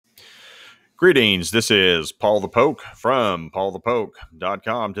Greetings. This is Paul the Poke from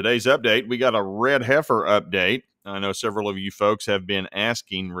paulthepoke.com. Today's update, we got a red heifer update. I know several of you folks have been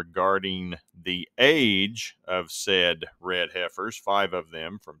asking regarding the age of said red heifers, 5 of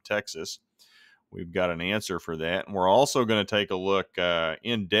them from Texas. We've got an answer for that. And we're also going to take a look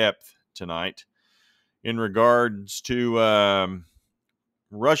in depth tonight in regards to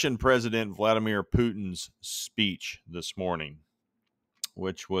Russian President Vladimir Putin's speech this morning,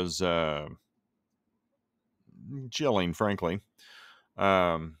 which was chilling, frankly.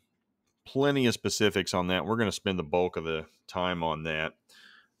 Plenty of specifics on that. We're going to spend the bulk of the time on that.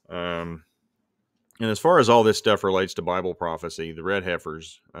 And as far as all this stuff relates to Bible prophecy, the red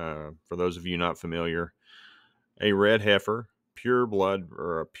heifers, for those of you not familiar, a red heifer, pure blood,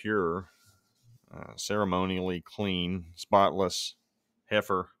 or a pure, ceremonially clean, spotless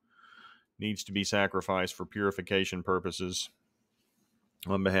heifer, needs to be sacrificed for purification purposes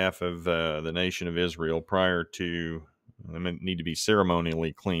on behalf of the nation of Israel prior to, they need to be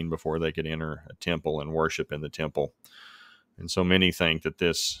ceremonially clean before they could enter a temple and worship in the temple. And so many think that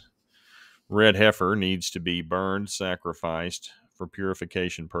this red heifer needs to be burned, sacrificed for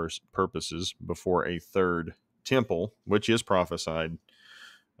purification purposes before a third temple, which is prophesied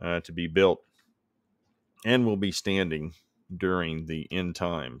to be built and will be standing during the end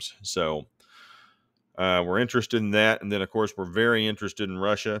times. So we're interested in that. And then, of course, we're very interested in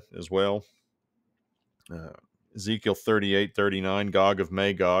Russia as well. Ezekiel 38:39, Gog of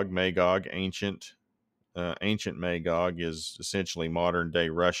Magog. Magog, ancient Magog, is essentially modern-day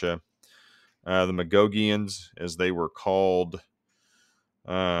Russia. The Magogians, as they were called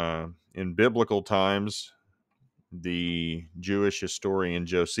in biblical times, the Jewish historian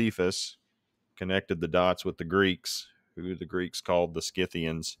Josephus connected the dots with the Greeks, who the Greeks called the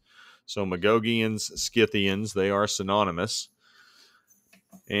Scythians. So Magogians, Scythians, they are synonymous.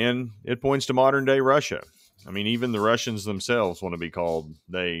 And it points to modern-day Russia. I mean, even the Russians themselves want to be called,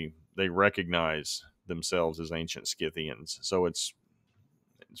 they recognize themselves as ancient Scythians. So it's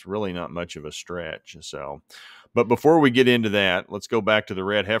really not much of a stretch. So, but before we get into that, let's go back to the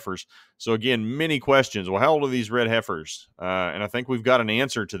red heifers. So again, many questions. Well, how old are these red heifers? And I think we've got an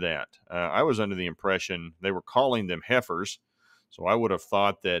answer to that. I was under the impression they were calling them heifers. So I would have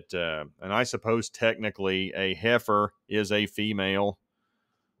thought that, and I suppose technically a heifer is a female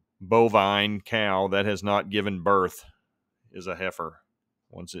bovine cow that has not given birth is a heifer.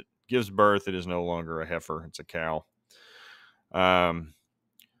 Once it gives birth, it is no longer a heifer. It's a cow. But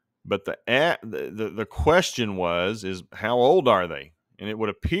the question is how old are they? And it would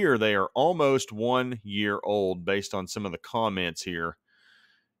appear they are almost 1 year old based on some of the comments here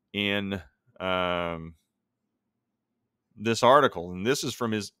in this article. And this is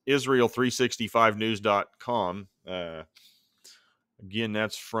from Israel365news.com. Again,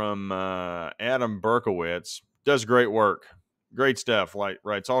 that's from Adam Berkowitz. Does great work. Great stuff.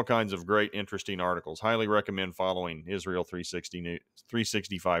 Writes all kinds of great, interesting articles. Highly recommend following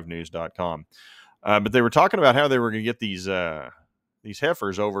Israel365news.com. But they were talking about how they were going to get these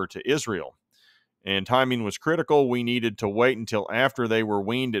heifers over to Israel. And timing was critical. We needed to wait until after they were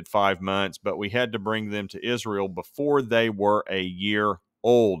weaned at 5 months, but we had to bring them to Israel before they were a year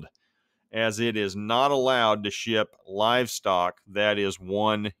old, as it is not allowed to ship livestock that is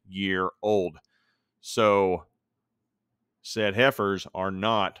 1 year old. So said heifers are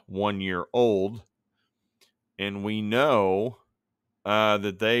not 1 year old. And we know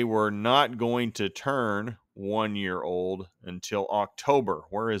that they were not going to turn 1 year old until October.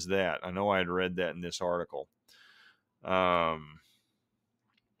 Where is that? I know I had read that in this article. May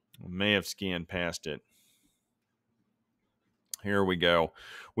have scanned past it. Here we go.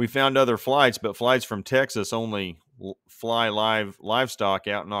 We found other flights, but flights from Texas only fly livestock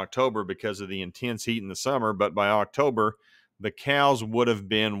out in October because of the intense heat in the summer. But by October, the cows would have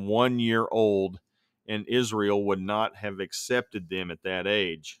been 1 year old, and Israel would not have accepted them at that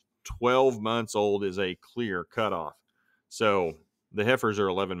age. 12 months old is a clear cutoff. So the heifers are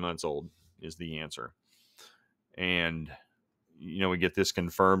 11 months old is the answer. And, we get this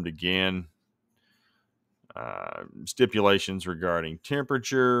confirmed again. Stipulations regarding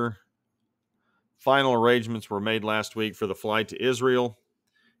temperature. Final arrangements were made last week for the flight to Israel,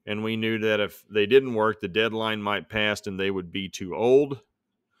 and we knew that if they didn't work, the deadline might pass and they would be too old.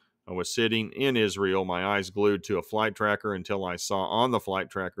 I was sitting in Israel, my eyes glued to a flight tracker until I saw on the flight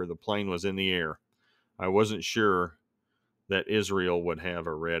tracker the plane was in the air. I wasn't sure that Israel would have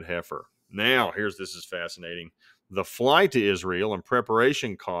a red heifer. Now, this is fascinating. The flight to Israel and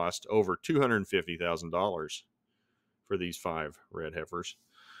preparation cost over $250,000 for these 5 red heifers.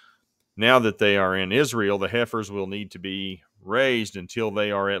 Now that they are in Israel, the heifers will need to be raised until they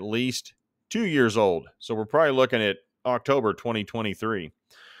are at least 2 years old. So we're probably looking at October 2023.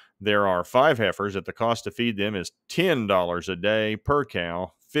 There are 5 heifers at the cost to feed them is $10 a day per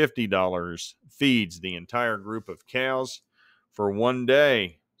cow. $50 feeds the entire group of cows for 1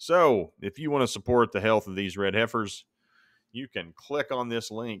 day. So if you want to support the health of these red heifers, you can click on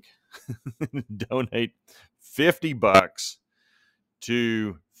this link and donate $50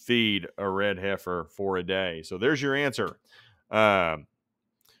 to feed a red heifer for a day. So there's your answer. The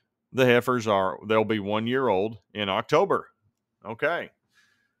heifers they'll be 1 year old in October. Okay.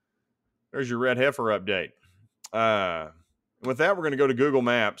 There's your red heifer update. With that, we're going to go to Google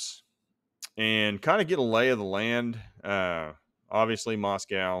Maps and kind of get a lay of the land. Obviously,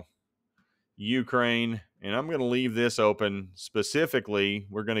 Moscow, Ukraine, and I'm going to leave this open. Specifically,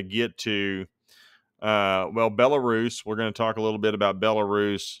 we're going to get to, Belarus. We're going to talk a little bit about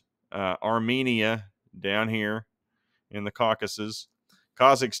Belarus, Armenia down here in the Caucasus,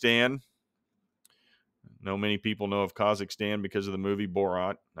 Kazakhstan. I know many people know of Kazakhstan because of the movie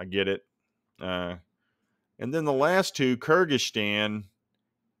Borat. I get it. And then the last two, Kyrgyzstan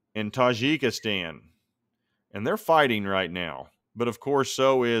and Tajikistan. And they're fighting right now. But of course,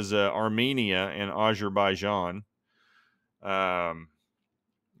 so is Armenia and Azerbaijan. And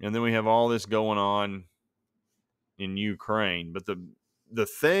then we have all this going on in Ukraine. But the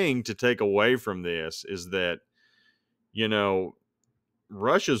thing to take away from this is that,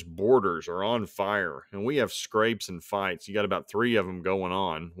 Russia's borders are on fire, and we have scrapes and fights. You got about 3 of them going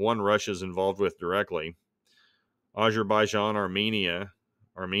on. One Russia's involved with directly. Azerbaijan, Armenia,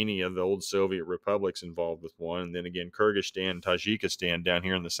 the old Soviet republics, involved with one. And then again, Kyrgyzstan, Tajikistan down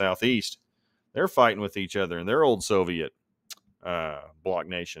here in the southeast. They're fighting with each other, and they're old Soviet bloc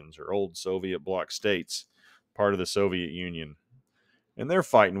nations or old Soviet bloc states, part of the Soviet Union. And they're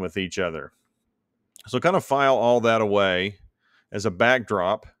fighting with each other. So kind of file all that away as a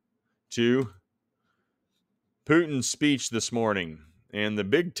backdrop to Putin's speech this morning. And the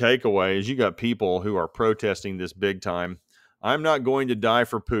big takeaway is you got people who are protesting this big time. I'm not going to die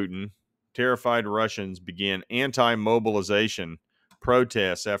for Putin. Terrified Russians began anti-mobilization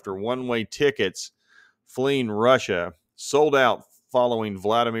protests after one-way tickets fleeing Russia sold out following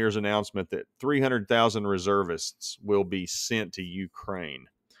Vladimir's announcement that 300,000 reservists will be sent to Ukraine.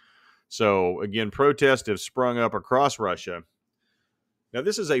 So again, protests have sprung up across Russia. Now,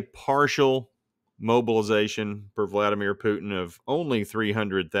 this is a partial mobilization for Vladimir Putin of only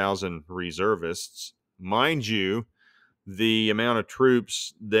 300,000 reservists. Mind you, the amount of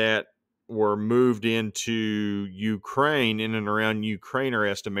troops that were moved into Ukraine, in and around Ukraine, are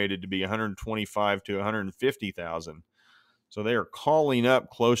estimated to be 125 to 150,000. So they are calling up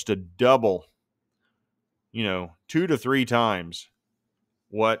close to double, 2 to 3 times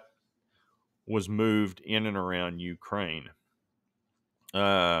what was moved in and around Ukraine.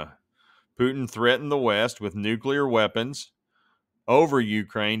 Putin threatened the West with nuclear weapons over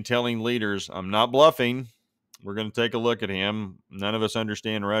Ukraine, telling leaders, I'm not bluffing. We're going to take a look at him. None of us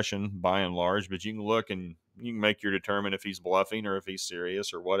understand Russian by and large, but you can look and you can make your determine if he's bluffing or if he's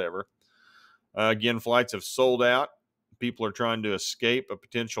serious or whatever. Again, flights have sold out. People are trying to escape a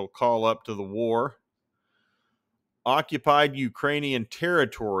potential call up to the war. Occupied Ukrainian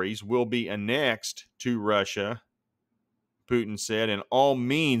territories will be annexed to Russia, Putin said, and all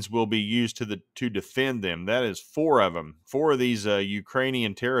means will be used to defend them. That is 4 of them. 4 of these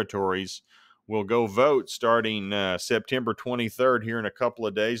Ukrainian territories will go vote starting September 23rd here in a couple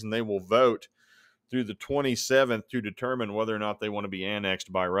of days, and they will vote through the 27th to determine whether or not they want to be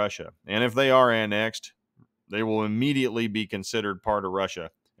annexed by Russia. And if they are annexed, they will immediately be considered part of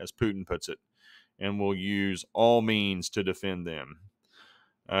Russia, as Putin puts it, and will use all means to defend them.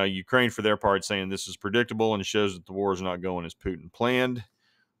 Ukraine, for their part, saying this is predictable and shows that the war is not going as Putin planned.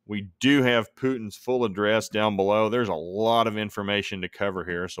 We do have Putin's full address down below. There's a lot of information to cover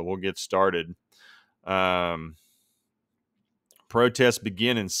here, so we'll get started. Protests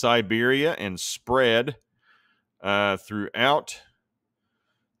begin in Siberia and spread throughout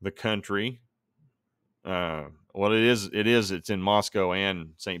the country. It's in Moscow and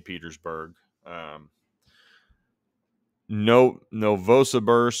St. Petersburg.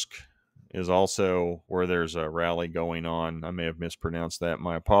 Novosibirsk is also where there's a rally going on. I may have mispronounced that.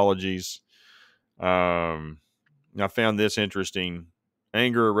 My apologies. I found this interesting.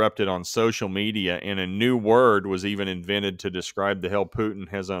 Anger erupted on social media, and a new word was even invented to describe the hell Putin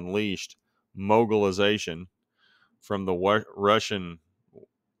has unleashed: mogulization, from the Russian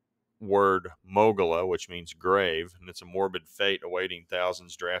word mogula, which means grave, and it's a morbid fate awaiting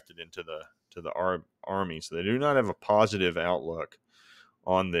thousands drafted into the army. So they do not have a positive outlook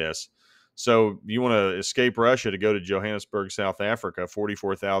on this. So you want to escape Russia to go to Johannesburg, South Africa,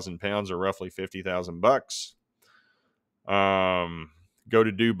 44,000 pounds or roughly 50,000 bucks. Go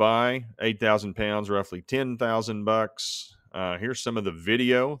to Dubai, 8,000 pounds, roughly 10,000 bucks. Here's some of the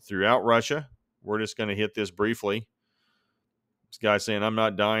video throughout Russia. We're just going to hit this briefly. This guy saying, I'm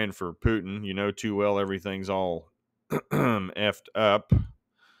not dying for Putin. You know too well everything's all effed up.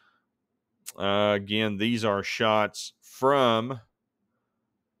 Again, these are shots from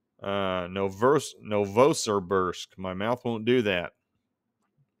Novosibirsk. My mouth won't do that.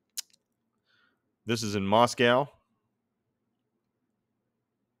 This is in Moscow.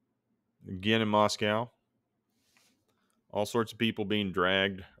 Again in Moscow. All sorts of people being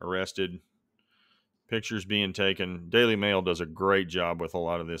dragged, arrested, pictures being taken. Daily Mail does a great job with a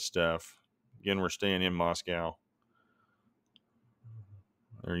lot of this stuff. Again, we're staying in Moscow.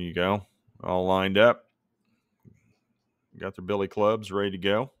 There you go. All lined up. Got their billy clubs ready to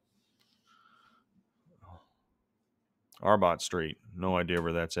go. Arbot Street. No idea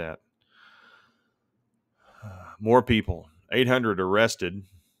where that's at. More people. 800 arrested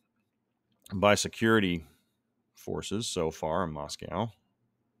by security forces so far in Moscow.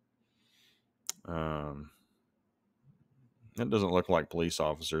 That doesn't look like police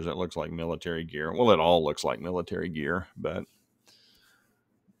officers. That looks like military gear. Well, it all looks like military gear, but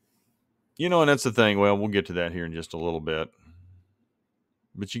you know, and that's the thing. Well, we'll get to that here in just a little bit.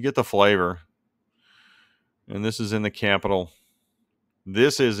 But you get the flavor. And this is in the capital.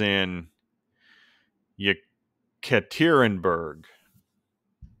 This is in Yekaterinburg.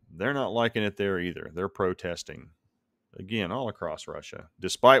 They're not liking it there either. They're protesting. Again, all across Russia.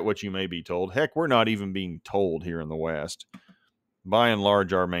 Despite what you may be told. Heck, we're not even being told here in the West. By and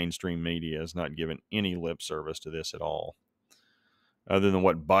large, our mainstream media is not giving any lip service to this at all. Other than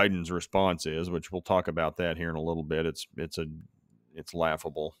what Biden's response is, which we'll talk about that here in a little bit. It's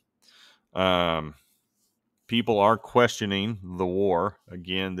laughable. People are questioning the war.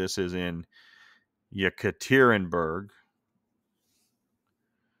 Again, this is in Yekaterinburg.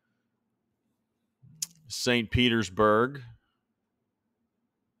 St. Petersburg.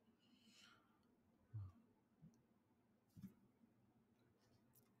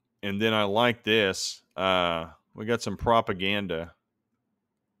 And then I like this. We got some propaganda.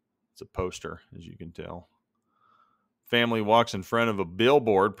 It's a poster, as you can tell. Family walks in front of a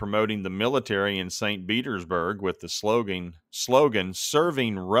billboard promoting the military in St. Petersburg with the slogan,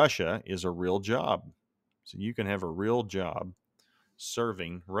 serving Russia is a real job. So you can have a real job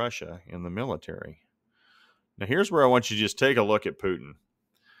serving Russia in the military. Now here's where I want you to just take a look at Putin.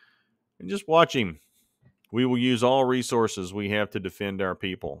 And just watch him. We will use all resources we have to defend our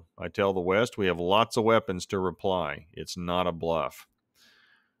people. I tell the West we have lots of weapons to reply. It's not a bluff.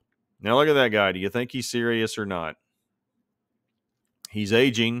 Now look at that guy. Do you think he's serious or not? He's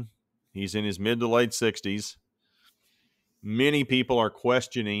aging. He's in his mid to late 60s. Many people are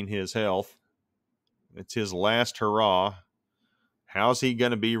questioning his health. It's his last hurrah. How's he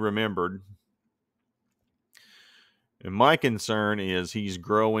going to be remembered? And my concern is he's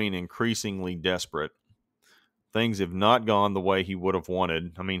growing increasingly desperate. Things have not gone the way he would have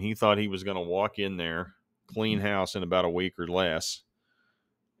wanted. I mean, he thought he was going to walk in there, clean house in about a week or less.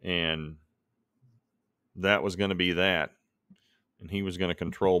 And that was going to be that. And he was going to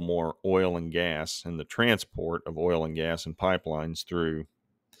control more oil and gas and the transport of oil and gas and pipelines through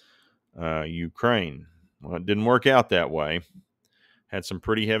Ukraine. Well, it didn't work out that way. Had some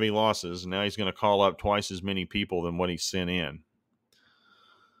pretty heavy losses. And now he's going to call up twice as many people than what he sent in.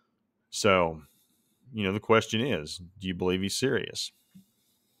 So, you know, the question is, do you believe he's serious?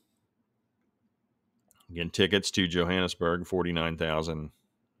 Again, tickets to Johannesburg, 49,000.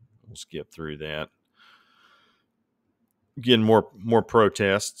 We'll skip through that. Again, more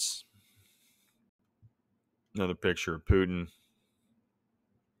protests. Another picture of Putin.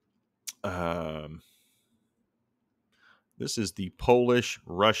 This is the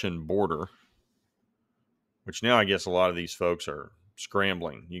Polish-Russian border, which now I guess a lot of these folks are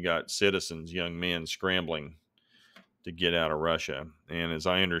scrambling. You got citizens, young men scrambling to get out of Russia. And as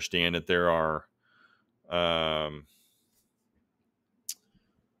I understand it, there are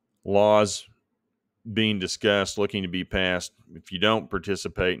laws being discussed, looking to be passed. If you don't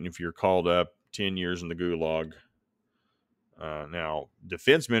participate and if you're called up, 10 years in the gulag. Now,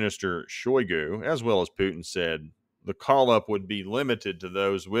 Defense Minister Shoigu, as well as Putin, said the call-up would be limited to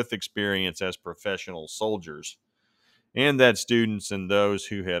those with experience as professional soldiers, and that students and those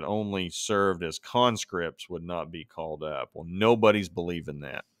who had only served as conscripts would not be called up. Well, nobody's believing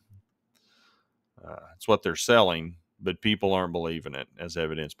that. It's what they're selling, but people aren't believing it, as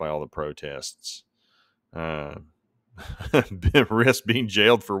evidenced by all the protests. risk being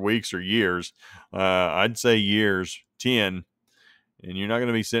jailed for weeks or years. I'd say years, 10. And you're not going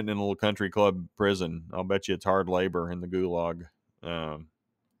to be sitting in a little country club prison. I'll bet you it's hard labor in the gulag.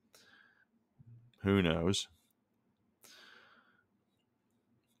 Who knows?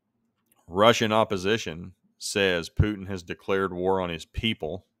 Russian opposition says Putin has declared war on his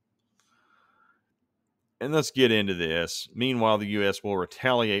people. And let's get into this. Meanwhile, the U.S. will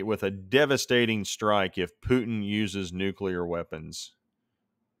retaliate with a devastating strike if Putin uses nuclear weapons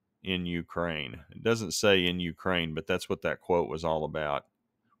in Ukraine. It doesn't say in Ukraine, but that's what that quote was all about.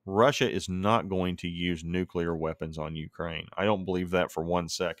 Russia is not going to use nuclear weapons on Ukraine. I don't believe that for 1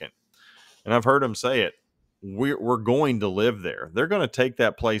 second. And I've heard them say it. We're going to live there. They're going to take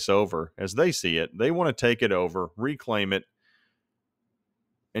that place over as they see it. They want to take it over, reclaim it,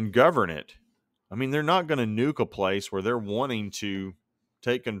 and govern it. I mean, they're not going to nuke a place where they're wanting to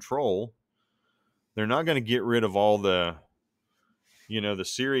take control. They're not going to get rid of all the, the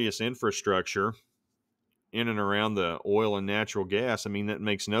serious infrastructure in and around the oil and natural gas. I mean, that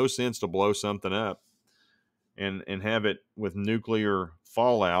makes no sense to blow something up and have it with nuclear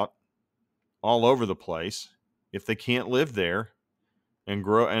fallout all over the place if they can't live there and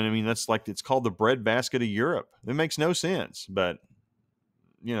grow. And I mean, that's like, it's called the breadbasket of Europe. It makes no sense, but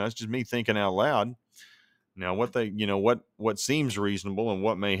it's just me thinking out loud. Now, what seems reasonable and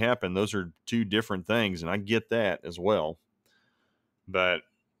what may happen, those are two different things. And I get that as well. But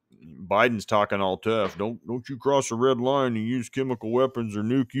Biden's talking all tough. Don't you cross a red line and use chemical weapons or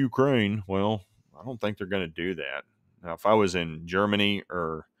nuke Ukraine. Well, I don't think they're going to do that. Now, if I was in Germany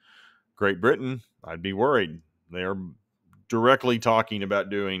or Great Britain, I'd be worried. They are directly talking about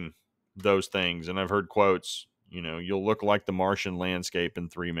doing those things. And I've heard quotes, you'll look like the Martian landscape in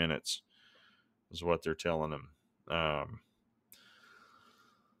 3 minutes is what they're telling them.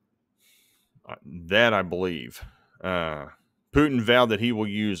 That I believe. Putin vowed that he will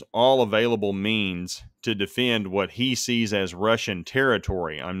use all available means to defend what he sees as Russian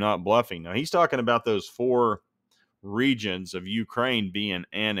territory. I'm not bluffing. Now, he's talking about those 4 regions of Ukraine being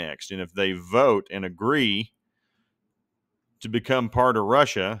annexed. And if they vote and agree to become part of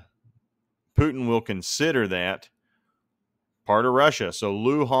Russia, Putin will consider that part of Russia. So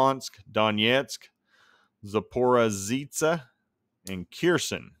Luhansk, Donetsk, Zaporizhzhia, and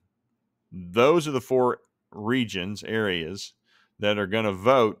Kherson. Those are the 4 regions, areas that are going to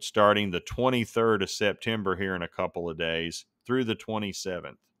vote starting the 23rd of September here in a couple of days through the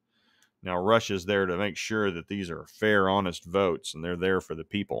 27th. Now, Russia's there to make sure that these are fair, honest votes, and they're there for the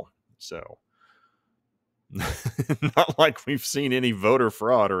people. So, not like we've seen any voter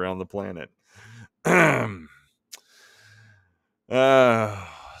fraud around the planet. So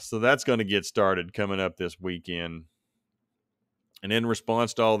that's going to get started coming up this weekend. And in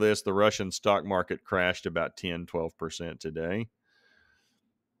response to all this, the Russian stock market crashed about 10-12% today.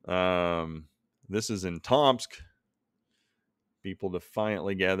 This is in Tomsk. People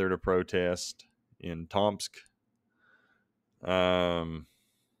defiantly gather to protest in Tomsk. This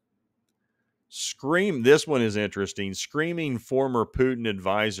one is interesting. Screaming former Putin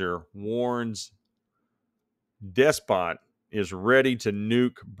advisor warns despot is ready to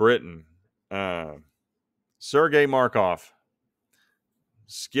nuke Britain. Sergei Markov.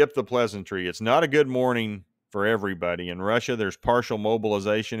 Skip the pleasantry. It's not a good morning for everybody. In Russia, there's partial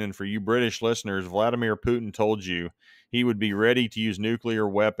mobilization. And for you British listeners, Vladimir Putin told you he would be ready to use nuclear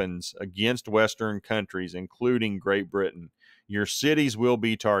weapons against Western countries, including Great Britain. Your cities will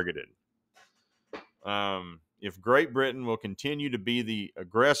be targeted. If Great Britain will continue to be the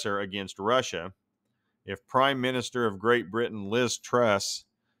aggressor against Russia, if Prime Minister of Great Britain, Liz Truss,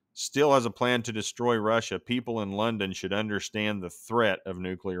 still has a plan to destroy Russia, people in London should understand the threat of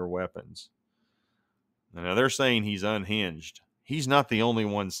nuclear weapons. Now, they're saying he's unhinged. He's not the only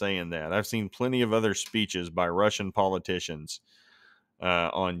one saying that. I've seen plenty of other speeches by Russian politicians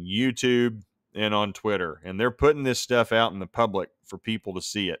on YouTube and on Twitter, and they're putting this stuff out in the public for people to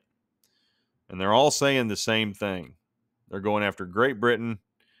see it. And they're all saying the same thing. They're going after Great Britain,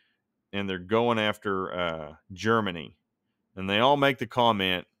 and they're going after Germany. And they all make the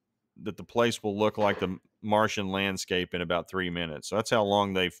comment that the place will look like the Martian landscape in about 3 minutes. So that's how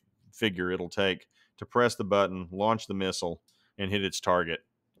long they figure it'll take to press the button, launch the missile, and hit its target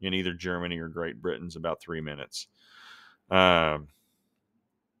in either Germany or Great Britain's about 3 minutes. And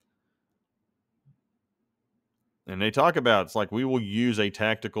they talk about, it's like, we will use a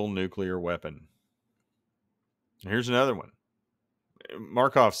tactical nuclear weapon. Here's another one.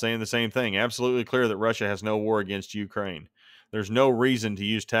 Markov saying the same thing. Absolutely clear that Russia has no war against Ukraine. There's no reason to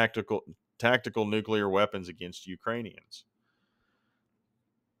use tactical nuclear weapons against Ukrainians.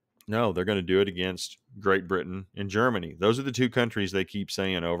 No, they're going to do it against Great Britain and Germany. Those are the two countries they keep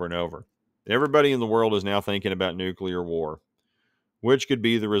saying over and over. Everybody in the world is now thinking about nuclear war, which could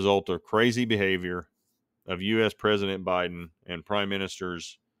be the result of crazy behavior of U.S. President Biden and Prime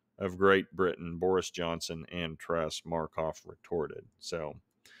Ministers of Great Britain, Boris Johnson and Truss, Markov retorted. So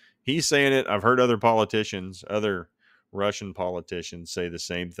he's saying it. I've heard other politicians, other Russian politicians say the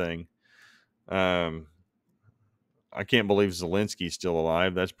same thing. I can't believe Zelensky's still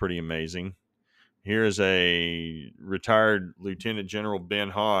alive. That's pretty amazing. Here's a retired Lieutenant General Ben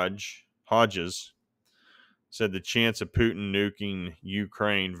Hodges said the chance of Putin nuking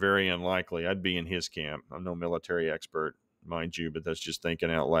Ukraine very unlikely. I'd be in his camp. I'm no military expert, mind you, but that's just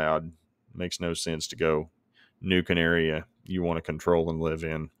thinking out loud. Makes no sense to go nuke an area you want to control and live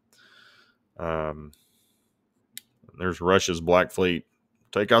in. There's Russia's Black Fleet.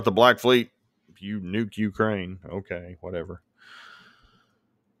 Take out the Black Fleet. If you nuke Ukraine, okay, whatever.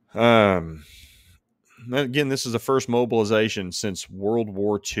 Again, this is the first mobilization since World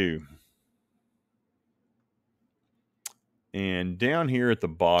War II. And down here at the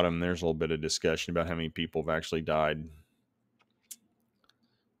bottom, there's a little bit of discussion about how many people have actually died.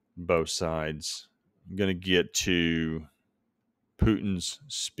 Both sides. I'm going to get to Putin's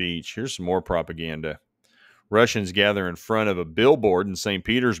speech. Here's some more propaganda. Russians gather in front of a billboard in St.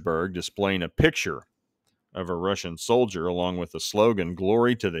 Petersburg displaying a picture of a Russian soldier along with the slogan,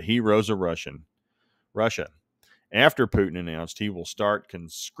 "Glory to the heroes of Russia." After Putin announced he will start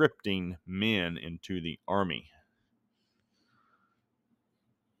conscripting men into the army.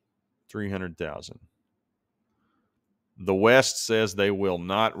 300,000. The West says they will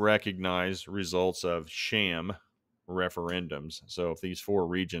not recognize results of sham referendums. So if these 4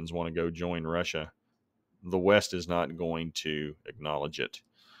 regions want to go join Russia, the West is not going to acknowledge it.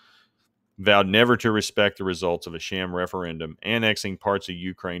 Vowed never to respect the results of a sham referendum annexing parts of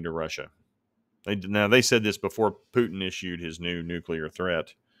Ukraine to Russia. They said this before Putin issued his new nuclear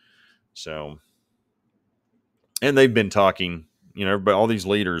threat. So, and they've been talking, but all these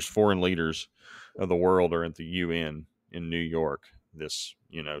leaders, foreign leaders of the world, are at the UN in New York this,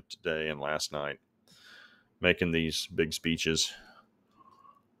 today and last night, making these big speeches.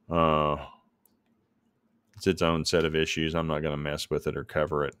 It's its own set of issues. I'm not going to mess with it or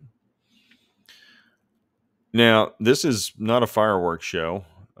cover it. Now, this is not a fireworks show.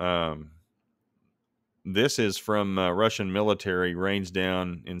 This is from Russian military rains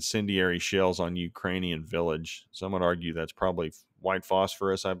down incendiary shells on Ukrainian village. Some would argue that's probably white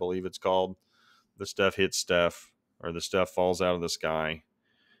phosphorus, I believe it's called. The stuff hits stuff, or the stuff falls out of the sky,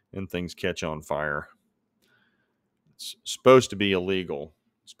 and things catch on fire. It's supposed to be illegal.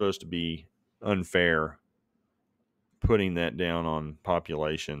 It's supposed to be unfair putting that down on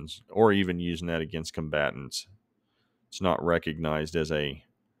populations or even using that against combatants. It's not recognized as a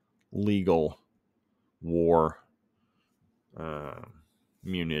legal war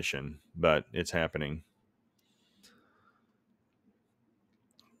munition, but it's happening.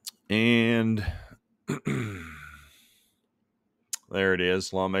 And there it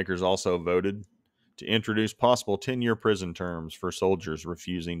is. Lawmakers also voted to introduce possible 10-year prison terms for soldiers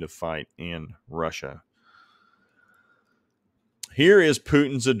refusing to fight in Russia. Here is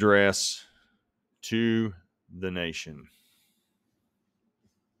Putin's address to the nation.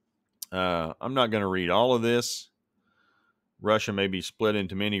 I'm not going to read all of this. Russia may be split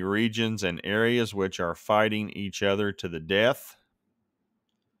into many regions and areas which are fighting each other to the death.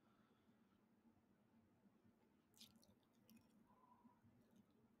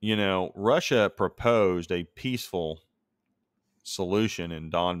 Russia proposed a peaceful solution in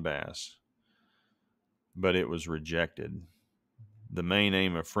Donbass, but it was rejected. The main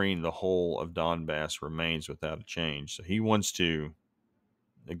aim of freeing the whole of Donbass remains without a change. So he wants to,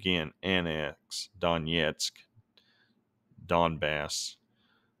 again, annex Donetsk, Donbass.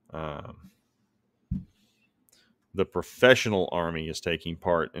 The professional army is taking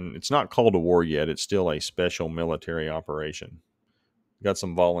part, and it's not called a war yet. It's still a special military operation. Got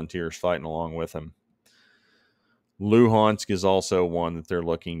some volunteers fighting along with him. Luhansk is also one that they're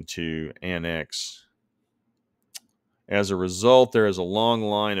looking to annex. As a result, there is a long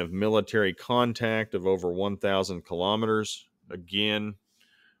line of military contact of over 1,000 kilometers. Again,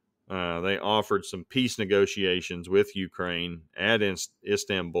 they offered some peace negotiations with Ukraine at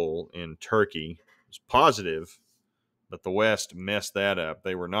Istanbul in Turkey. It was positive, but the West messed that up.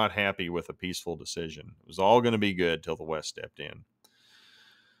 They were not happy with a peaceful decision. It was all going to be good till the West stepped in.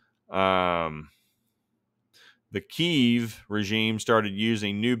 The Kyiv regime started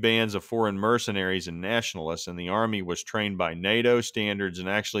using new bands of foreign mercenaries and nationalists, and the army was trained by NATO standards and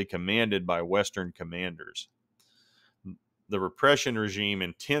actually commanded by Western commanders. the repression regime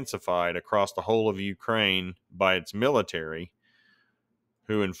intensified across the whole of Ukraine by its military,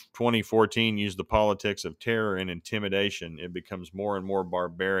 who in 2014 used the politics of terror and intimidation, it becomes more and more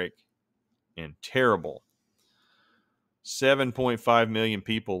barbaric and terrible. 7.5 million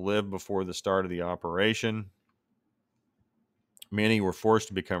people lived before the start of the operation. Many were forced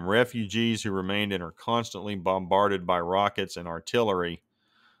to become refugees who remained and are constantly bombarded by rockets and artillery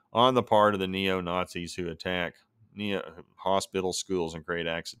on the part of the neo-Nazis who attack hospitals, schools, and create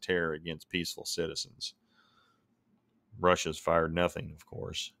acts of terror against peaceful citizens. Russia's fired nothing, of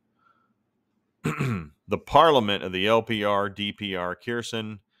course. The parliament of the LPR, DPR,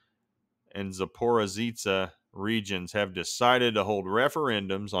 Kherson, and Zaporizhzhia regions have decided to hold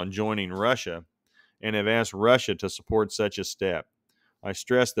referendums on joining Russia and have asked Russia to support such a step. I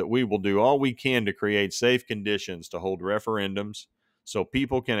stress that we will do all we can to create safe conditions to hold referendums so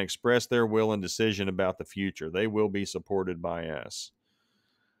people can express their will and decision about the future. They will be supported by us.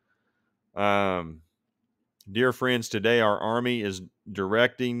 Dear friends, today our army is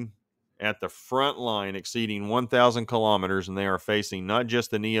directing at the front line exceeding 1,000 kilometers, and they are facing not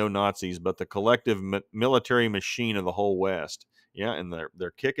just the neo-Nazis, but the collective military machine of the whole West. Yeah, and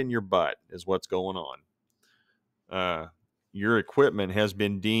they're kicking your butt is what's going on. Your equipment has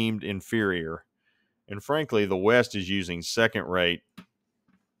been deemed inferior. And frankly, the West is using second-rate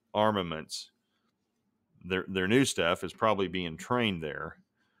armaments. Their new stuff is probably being trained there.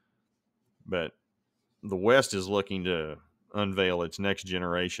 But the West is looking to unveil its next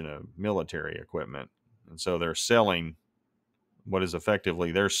generation of military equipment. And so they're selling what is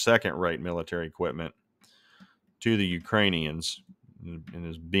effectively their second-rate military equipment to the Ukrainians, and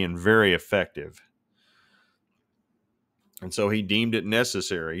is being very effective. And so he deemed it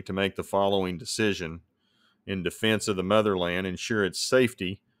necessary to make the following decision in defense of the motherland, ensure its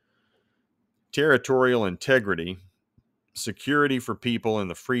safety, territorial integrity, security for people in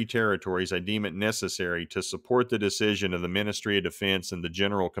the free territories. I deem it necessary to support the decision of the Ministry of Defense and the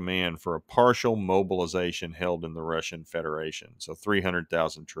General Command for a partial mobilization held in the Russian Federation. So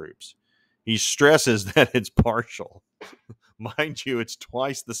 300,000 troops. He stresses that it's partial. Mind you, it's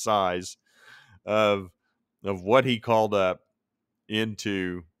twice the size of what he called up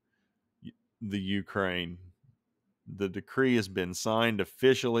into the Ukraine. The decree has been signed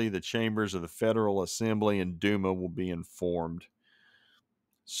officially. The chambers of the Federal Assembly and Duma will be informed.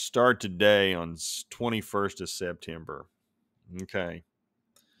 Start today on 21st of September. Okay.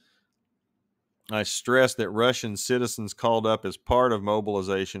 I stress that Russian citizens called up as part of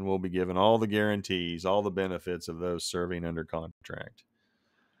mobilization will be given all the guarantees, all the benefits of those serving under contract.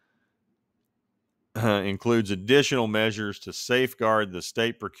 Includes additional measures to safeguard the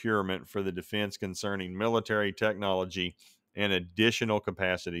state procurement for the defense concerning military technology and additional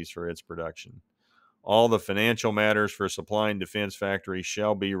capacities for its production. All the financial matters for supplying defense factories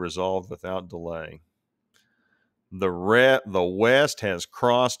shall be resolved without delay. The West has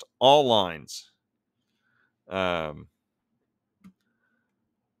crossed all lines.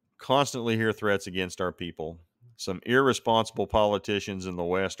 Constantly hear threats against our people. Some irresponsible politicians in the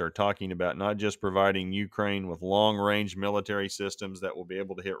West are talking about not just providing Ukraine with long-range military systems that will be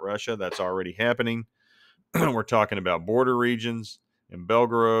able to hit Russia. That's already happening. We're talking about border regions in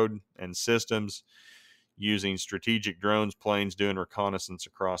Belgorod and systems using strategic drones, planes doing reconnaissance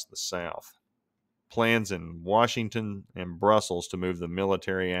across the south. Plans in Washington and Brussels to move the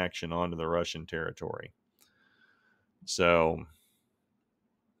military action onto the Russian territory. So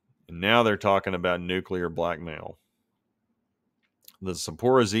now they're talking about nuclear blackmail. The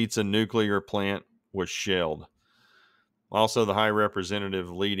Zaporizhzhia nuclear plant was shelled. Also, the High Representative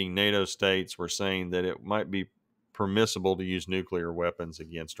leading NATO states were saying that it might be permissible to use nuclear weapons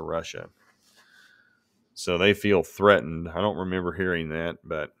against Russia. So they feel threatened. I don't remember hearing that,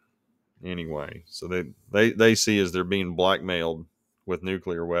 but anyway. So they see as they're being blackmailed with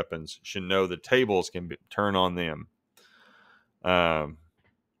nuclear weapons, should know the tables can turn on them.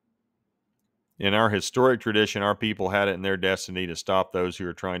 In our historic tradition, our people had it in their destiny to stop those who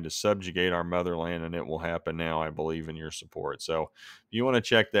are trying to subjugate our motherland, and it will happen now. I believe in your support. So if you want to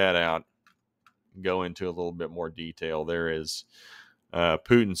check that out, go into a little bit more detail. There is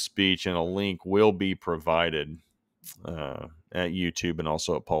Putin's speech, and a link will be provided at YouTube and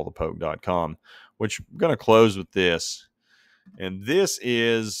also at paulthepoke.com, which I'm going to close with this. And this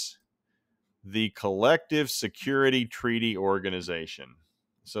is the Collective Security Treaty Organization.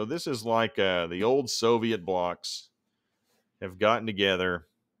 So this is like the old Soviet blocs have gotten together,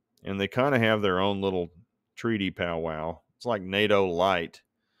 and they kind of have their own little treaty powwow. It's like NATO light.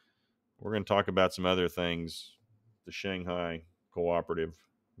 We're going to talk about some other things. The Shanghai Cooperative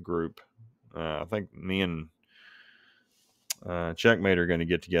Group. I think me and Checkmate are going to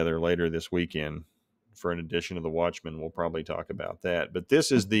get together later this weekend for an edition of the Watchman. We'll probably talk about that. But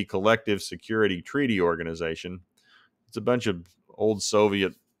this is the Collective Security Treaty Organization. It's a bunch of old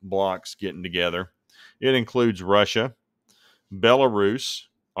Soviet blocs getting together. It includes Russia, Belarus,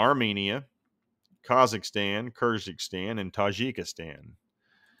 Armenia, Kazakhstan, Kyrgyzstan, and Tajikistan.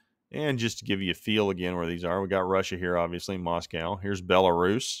 And just to give you a feel again where these are, we got Russia here, obviously, Moscow. Here's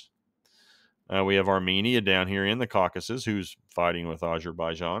Belarus. We have Armenia down here in the Caucasus, who's fighting with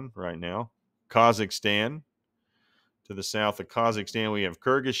Azerbaijan right now. Kazakhstan. To the south of Kazakhstan, we have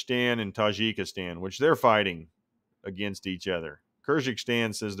Kyrgyzstan and Tajikistan, which they're fighting against each other.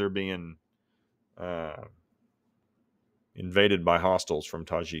 Kyrgyzstan says they're being invaded by hostiles from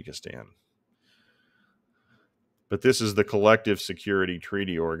Tajikistan. But this is the Collective Security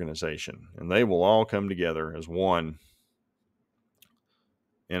Treaty Organization, and they will all come together as one.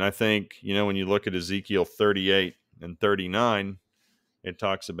 And I think, when you look at Ezekiel 38 and 39, it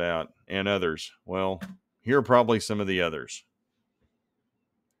talks about, and others. Well, here are probably some of the others.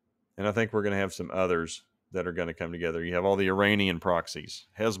 And I think we're going to have some others that are going to come together. You have all the Iranian proxies,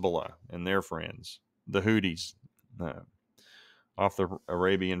 Hezbollah and their friends, the Houthis off the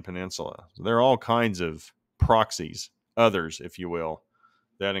Arabian Peninsula. So there are all kinds of proxies, others, if you will,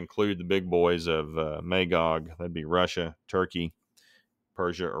 that include the big boys of Magog. That'd be Russia, Turkey,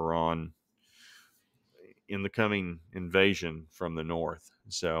 Persia, Iran, in the coming invasion from the north.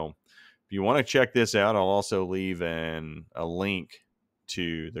 So if you want to check this out, I'll also leave a link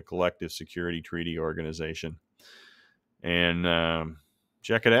to the Collective Security Treaty Organization. And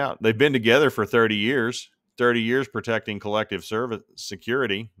check it out. They've been together for 30 years protecting collective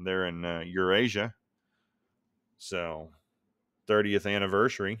security there in Eurasia. So 30th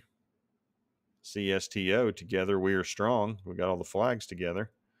anniversary, CSTO, together we are strong. We got all the flags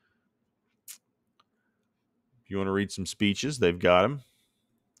together. If you want to read some speeches, they've got them.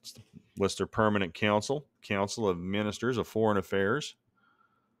 List their permanent council of ministers of foreign affairs.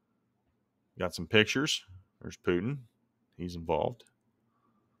 Got some pictures. There's Putin. He's involved.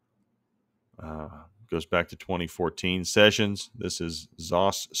 Goes back to 2014 sessions. This is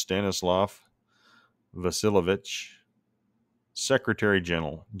Zos Stanislav Vasilovich, Secretary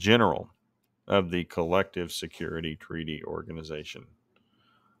General of the Collective Security Treaty Organization.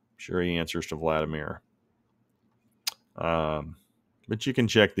 I'm sure he answers to Vladimir. But you can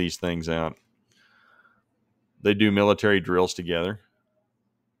check these things out. They do military drills together.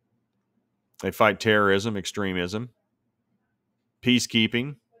 They fight terrorism, extremism,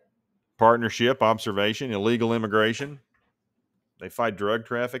 peacekeeping, partnership, observation, illegal immigration. They fight drug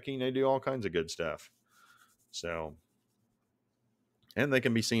trafficking. They do all kinds of good stuff. So, and they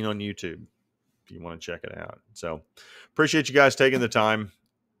can be seen on YouTube if you want to check it out. So, appreciate you guys taking the time.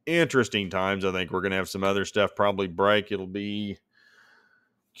 Interesting times. I think we're going to have some other stuff probably break. It'll be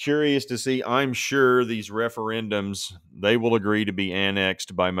curious to see. I'm sure these referendums, they will agree to be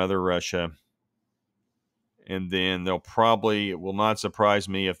annexed by Mother Russia. And then it will not surprise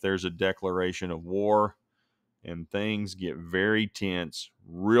me if there's a declaration of war and things get very tense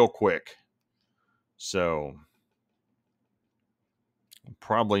real quick. So, we'll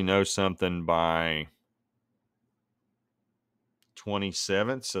probably know something by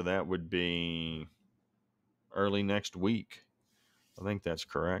 27th. So that would be early next week. I think that's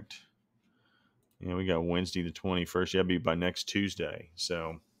correct. We got Wednesday the 21st. That'd be by next Tuesday. So,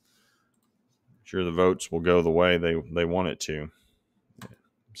 I'm sure the votes will go the way they want it to.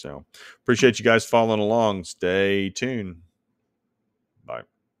 So, appreciate you guys following along. Stay tuned.